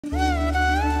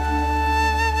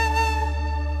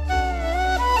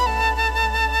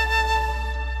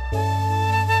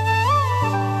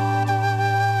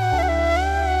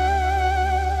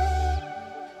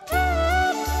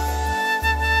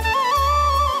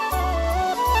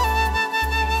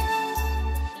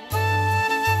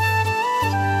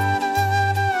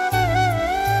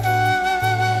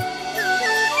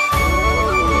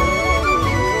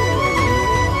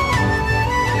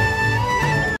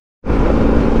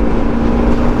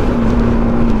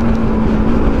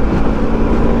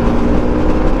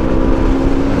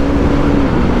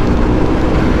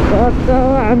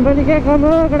के गर्नु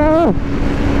कडा हो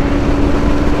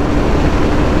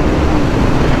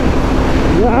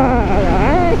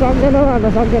सक्दैन भन्न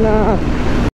सक्दैन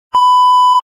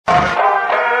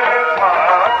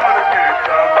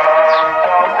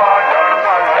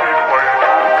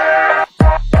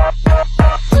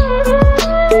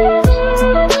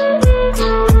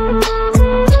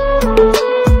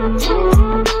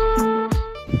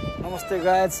नमस्ते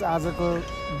गाइज आजको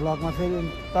ब्लगमा फेरि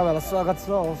तपाईँहरूलाई स्वागत छ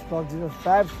होस्ट ब्लग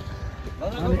 05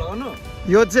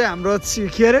 यो चाहिँ हाम्रो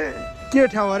के अरे के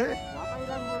ठाउँ अरे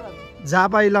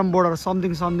झापा इलाम बोर्डर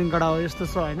समथिङ कडा हो यस्तो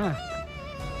छ होइन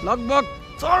लगभग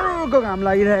चर्को घाम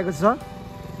लागिरहेको छ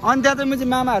अनि त्यहाँ चाहिँ म चाहिँ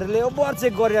मामाहरूले ओभर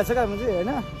चेक गरिरहेको छ क्या म चाहिँ होइन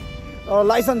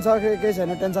लाइसेन्स छ केही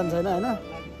छैन टेन्सन छैन होइन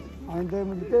अनि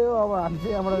त्यही हो अब हामी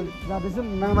चाहिँ यहाँबाट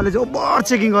जाँदैछौँ मामाले चाहिँ ओभर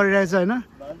चेकिङ गरिरहेको छ होइन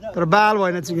तर बाल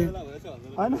भएन चेकिङ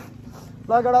होइन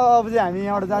लगेर अब चाहिँ हामी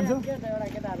यहाँबाट जान्छौँ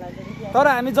तर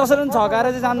हामी जसरी पनि छकाएर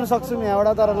चाहिँ जानु सक्छौँ यहाँबाट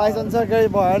तर लाइसेन्स छ केही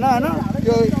भएन होइन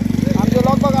त्यो हामी चाहिँ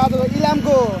लगभग आज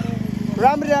इलामको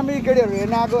राम्री केटीहरू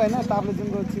हेर्न आएको होइन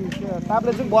ताप्लेजुङको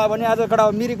ताप्लेजुङ भयो भने आज एउटा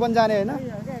मिरिक पनि जाने होइन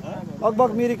लगभग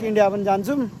मिरिक इन्डिया पनि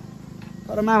जान्छौँ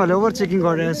तर मामाहरूले ओभर चेकिङ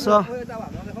गरिरहेछ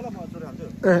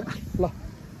ए ल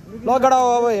गडा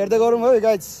अब हेर्दै गरौँ है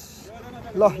गाइज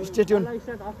ल स्टे ट्युन ल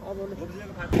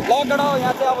गडा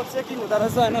यहाँ चाहिँ अब चेकिङ हुँदो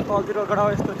रहेछ होइन तलतिर गडा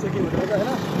यस्तो चेकिङ हुँदो रहेछ होइन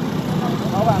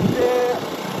अब हामी चाहिँ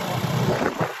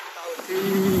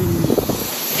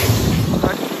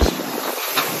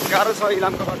गाह्रो छ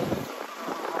इलामको बाटो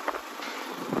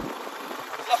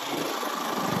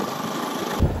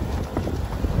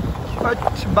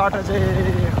बाटो चाहिँ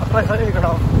खतरै छ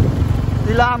गडा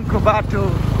इलामको बाटो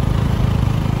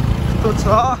यस्तो छ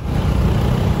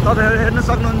तपाईँहरू हेर्नु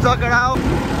सक्नुहुन्छ गडा हो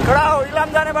इलाम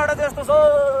जाने बाटो चाहिँ यस्तो छ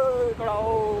गडा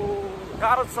हो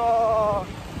गाह्रो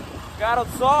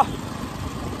छ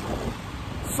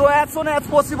so as soon as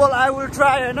possible I will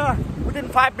try होइन विदिन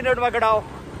 5 मिनटमा गडा हो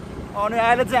अनि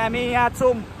अहिले चाहिँ हामी यहाँ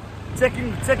छौँ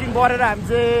चेकिङ गरेर हामी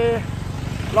चाहिँ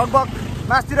लगभग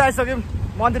मासतिर आइसक्यौँ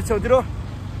मन्दिर छेउतिर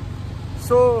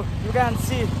so you can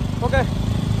C okay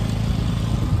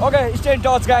stay in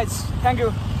touch guys thank you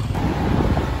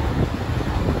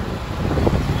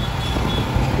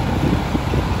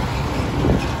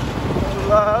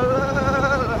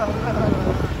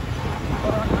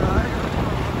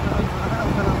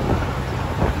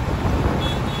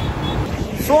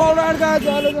so all right guys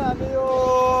अहिले चाहिँ हामी यो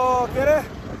के अरे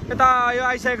यता यो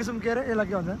आइसकेको छौँ के अरे यसलाई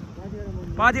के भन्छ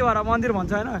पाथिभारा मन्दिर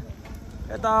भन्छ होइन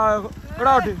यता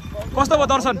केटाउटी कस्तो भयो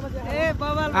दर्शन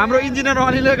हाम्रो इन्जिनियर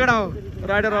अनिलै केटा हो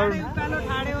राइडरहरू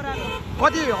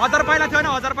कति 1000 पाइला थियो होइन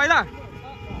 1000 पाइला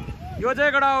यो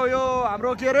चाहिँ केटा हो यो हाम्रो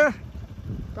के अरे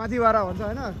पाथिभारा भन्छ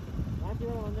होइन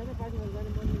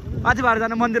पाथिभारा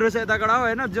जाने मन्दिर रहेछ यता केटा हो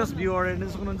होइन जस्ट भ्यूहरू हेर्नु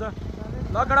सक्नुहुन्छ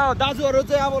ल केटा हो दाजुहरू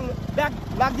चाहिँ अब ब्याग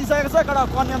लाग्दिसकेको छ केटा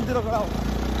कन्यामतिर केटा हो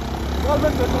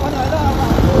गर्लफ्रेन्ड भेट्नु पनि होइन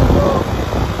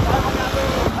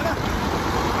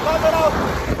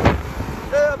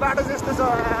ए बाटो चाहिँ यस्तो छ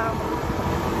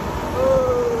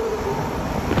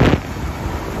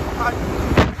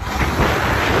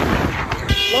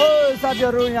ल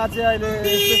साथीहरू यहाँ चाहिँ अहिले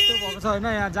यस्तो भएको छ होइन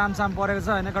यहाँ जामसाम परेको छ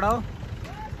होइन केटा हो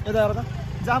यता हेर त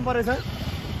जाम परेको छ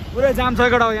पुरै जाम छ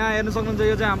केटा हो यहाँ हेर्नु सक्नुहुन्छ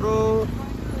यो चाहिँ हाम्रो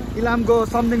इलामको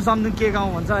समथिङ के गाउँ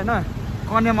भन्छ होइन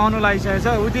कन्यामा आउनु लागिसकेको छ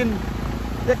विदिन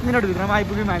 1 मिनटभित्रमा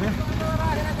आइपुग्यौँ हामी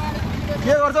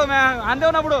के गर्छौ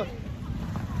हान्देऊ न बुढो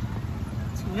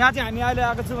यहाँ चाहिँ हामी अहिले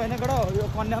आएको छौँ होइन केटा यो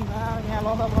कन्यामा यहाँ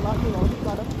लगाएको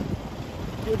बाटो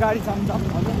यो गाडी भन्छ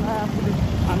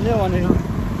हान्देऊ भनेको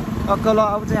अक्कल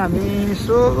अब चाहिँ हामी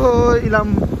यसो इलाम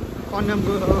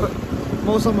कन्यामको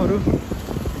मौसमहरू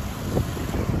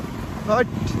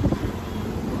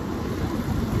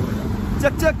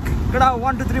चेक केटा 1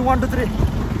 2 3 1 2 3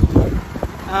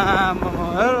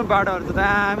 बाटोहरू त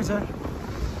दामी छ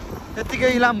यत्तिकै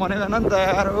इलाम भनेको न त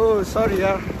यार ओ सरी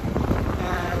यार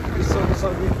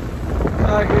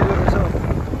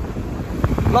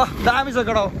ल दामी छ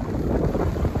केटा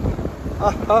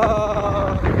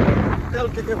तेल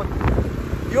के भन्नु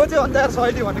यो चाहिँ अन्त यार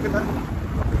शैली भनेको त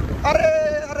अरे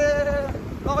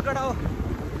ल केटा हो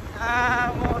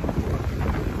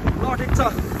ल ठिक छ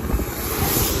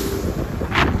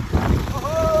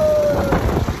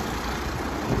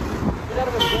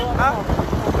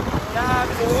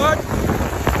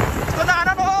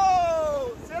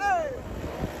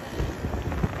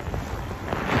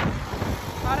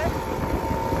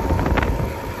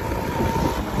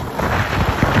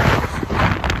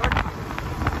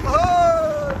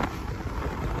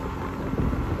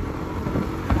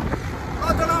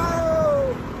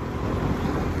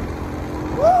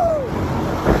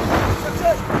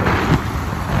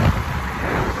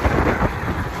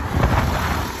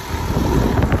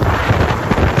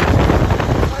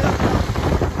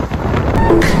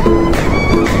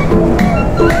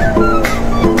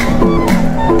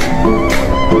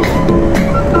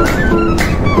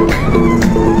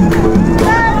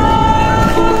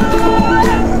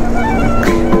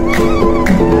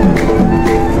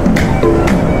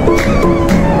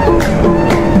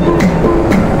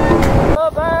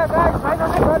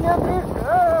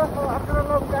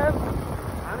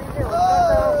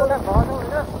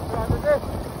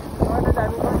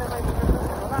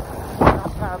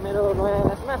मेरो नयाँ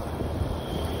क्लासमा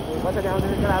पछाडि आउने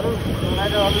केटाहरू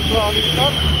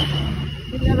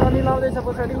रनिङ लाउँदैछ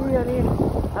पछाडि। अनि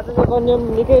आज चाहिँ कन्याम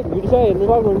निकै भिड छ, हेर्नु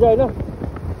सक्नुहुन्छ होइन।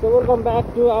 So welcome back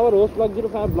to our host blog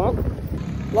 05 blog.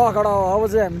 ल कडा अब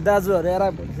चाहिँ हामी दाजुहरू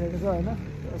एराइभ भइसकेको छ होइन,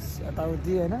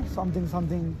 यताउति होइन, समथिङ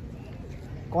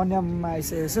कन्याममा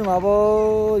आइसकेको छौँ। अब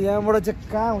यहाँबाट चाहिँ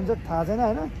कहाँ हुन्छ थाहा छैन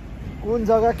होइन, कुन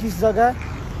जग्गा किस जग्गा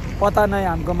पता नै,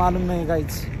 हमको मालुम नै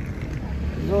गाइज।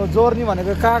 यो जर्नी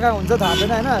भनेको कहाँ हुन्छ थाहा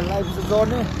छैन होइन, life is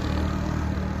journey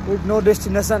with no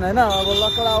destination होइन। अब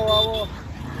लकडा अब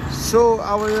सो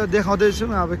अब यो देखाउँदैछु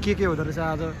अब के हुँदो रहेछ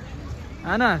आज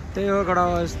होइन। त्यही हो कडा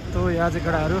यस्तो यहाँ चाहिँ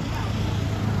केटाहरू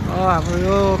हाम्रो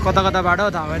यो कता कता बाटो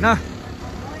थाहा भएन,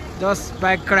 जस्ट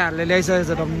बाइक केटाहरूले ल्याइसकेको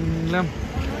छ डमलम।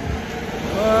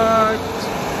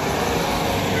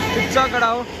 ठिक छ केटा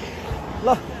हो। ल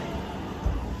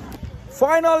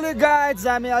फाइनली गाइज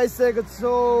हामी आइसकेको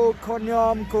छौँ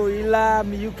कन्यामको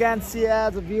Ilam. You can C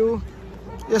as a view.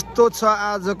 यस्तो छ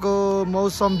आजको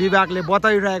मौसम विभागले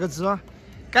बताइरहेको छ।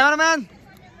 क्यामेराम्यान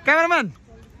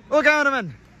ओ क्यामेराम्यान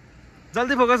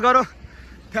जल्दी फोकस गरौँ,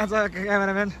 त्यहाँ छ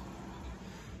क्यामेराम्यान।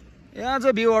 यहाँ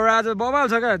चाहिँ भ्यूहरू आज बवाल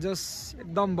छ क्या, जस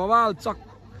एकदम बवाल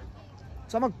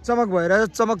चमक भएर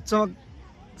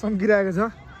चम्किरहेको छ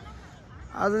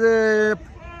आज चाहिँ,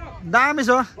 दामी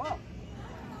छ।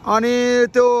 अनि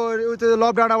त्यो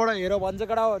लकडाउनबाट हेर भन्छ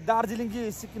केटा हो, दार्जिलिङ कि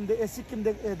सिक्किम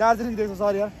दार्जिलिङ देख्छ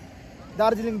सरी यार,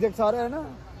 दार्जिलिङ देख्छ अरे होइन।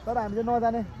 तर हामीले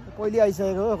नजाने पहिले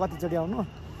आइसकेको हो, कतिचोटि आउनु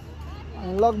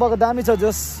लगभग दामी छ।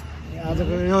 जस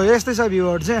आजको यो यस्तै छ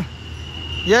भ्यूहरू चाहिँ।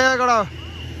 यहाँ केटा हो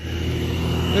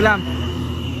इलाम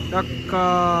टक्क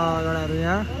केटाहरू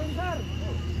यहाँ।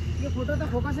 यो फोटो त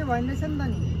फोकसै भएन रहेछ नि त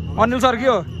नि। अनिल सर के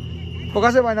हो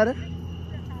फोकसै भएन अरे।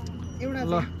 एउटा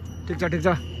ल ठिक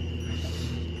छ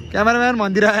क्यामेराम्यान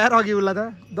भनिदिएर यार अघि उसलाई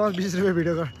त 10-20 रुपियाँ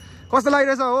भिडियो कस्तो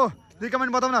लागिरहेछ हो,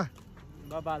 रिकमेन्ड बताउ न।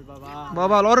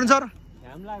 बबाल अरुण सर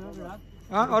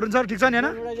अरुण सर ठिक छ नि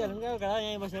होइन।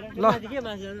 ल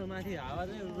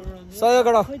सही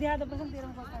कडा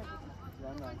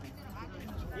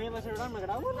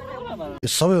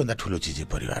सबैभन्दा ठुलो चिज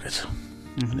परिवार छ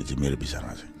भन्ने चाहिँ मेरो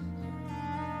विचारमा चाहिँ।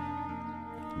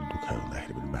 दुःख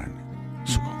हुँदाखेरि पनि बाँड्ने,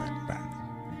 सुख हुँदाखेरि बाँड्ने,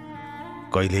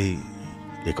 कहिल्यै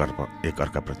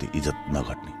एकअर्काप्रति इज्जत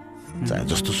नघट्ने, चाहे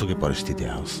जस्तो सुकै परिस्थिति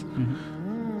आओस्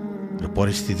र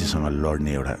परिस्थितिसँग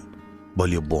लड्ने एउटा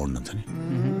बलियो बोन्ड हुन्छ नि,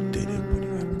 त्यही नै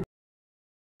परिवार।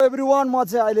 एभ्रिवान म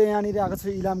चाहिँ अहिले यहाँनिर आएको छु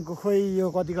इलामको। खोइ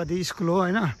यो कति स्कुल हो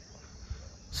होइन,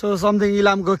 सो समथिङ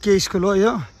इलामको के स्कुल हो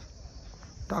यो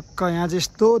टक्क। यहाँ चाहिँ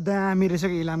यस्तो दामी रहेछ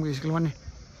कि इलामको स्कुल पनि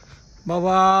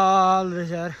बवाल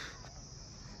रहेछ यार।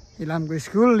 इलामको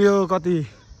स्कुल यो कति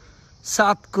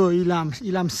 7को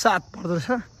इलाम 7 पर्दो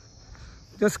रहेछ।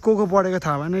 जस को पढेको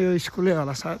थाहा भएन, यो स्कुलै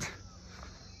होला सायद।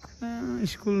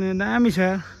 स्कुल दामी छ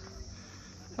यार,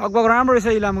 लगभग राम्रो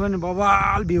रहेछ इलामको नि,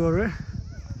 बवाल भ्यूहरू।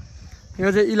 यो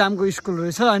चाहिँ इलामको स्कुल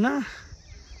रहेछ होइन।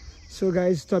 सो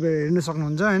गाइज तपाईँहरू हेर्नु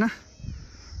सक्नुहुन्छ होइन।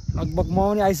 लगभग म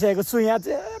पनि आइसकेको छु यहाँ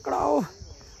चाहिँ कडा हो।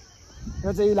 यो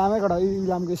चाहिँ इलामै कडा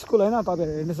इलामको स्कुल होइन,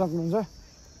 तपाईँहरू हेर्नु सक्नुहुन्छ।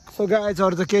 सो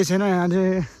गाइजहरू त केही छैन, यहाँ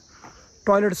चाहिँ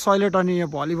टोइलेट सइलेट अनि यो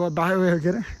भलिबल के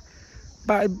अरे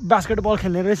बास्केटबल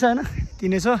खेल्ने रहेछ होइन,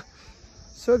 तिनै छ।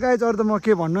 सो गाइज अरू त म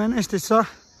के भन्नु होइन, यस्तै छ।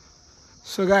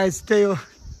 सो गाइज त्यही हो।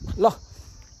 ल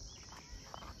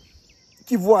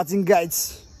keep watching guys,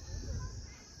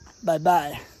 by by.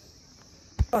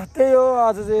 त्यही हो,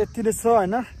 आज चाहिँ यति नै छ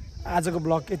होइन आजको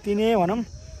ब्लग, यति नै भनौँ।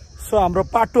 सो हाम्रो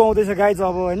पार्ट 2 आउँदैछ गाइज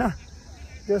अब होइन।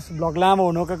 त्यस ब्लग लामो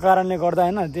हुनुको कारणले गर्दा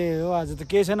होइन, त्यही हो। आज त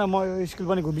केही छैन, म यो स्कुल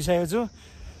पनि घुमिसकेको छु।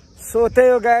 सो त्यही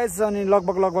हो गाइज, अनि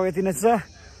लगभग यति नै छ।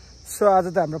 सो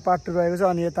आज त हाम्रो पार्ट 2 रहेको छ।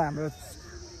 अनि यता हाम्रो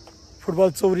फुटबल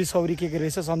चौरी के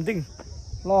रहेछ समथिङ।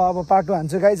 ल अब पार्ट 2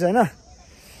 हान्छु गाइज होइन।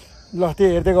 ल त्यो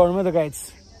हेर्दै गर्नु त गाइज,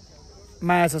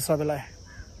 माया छ सबैलाई।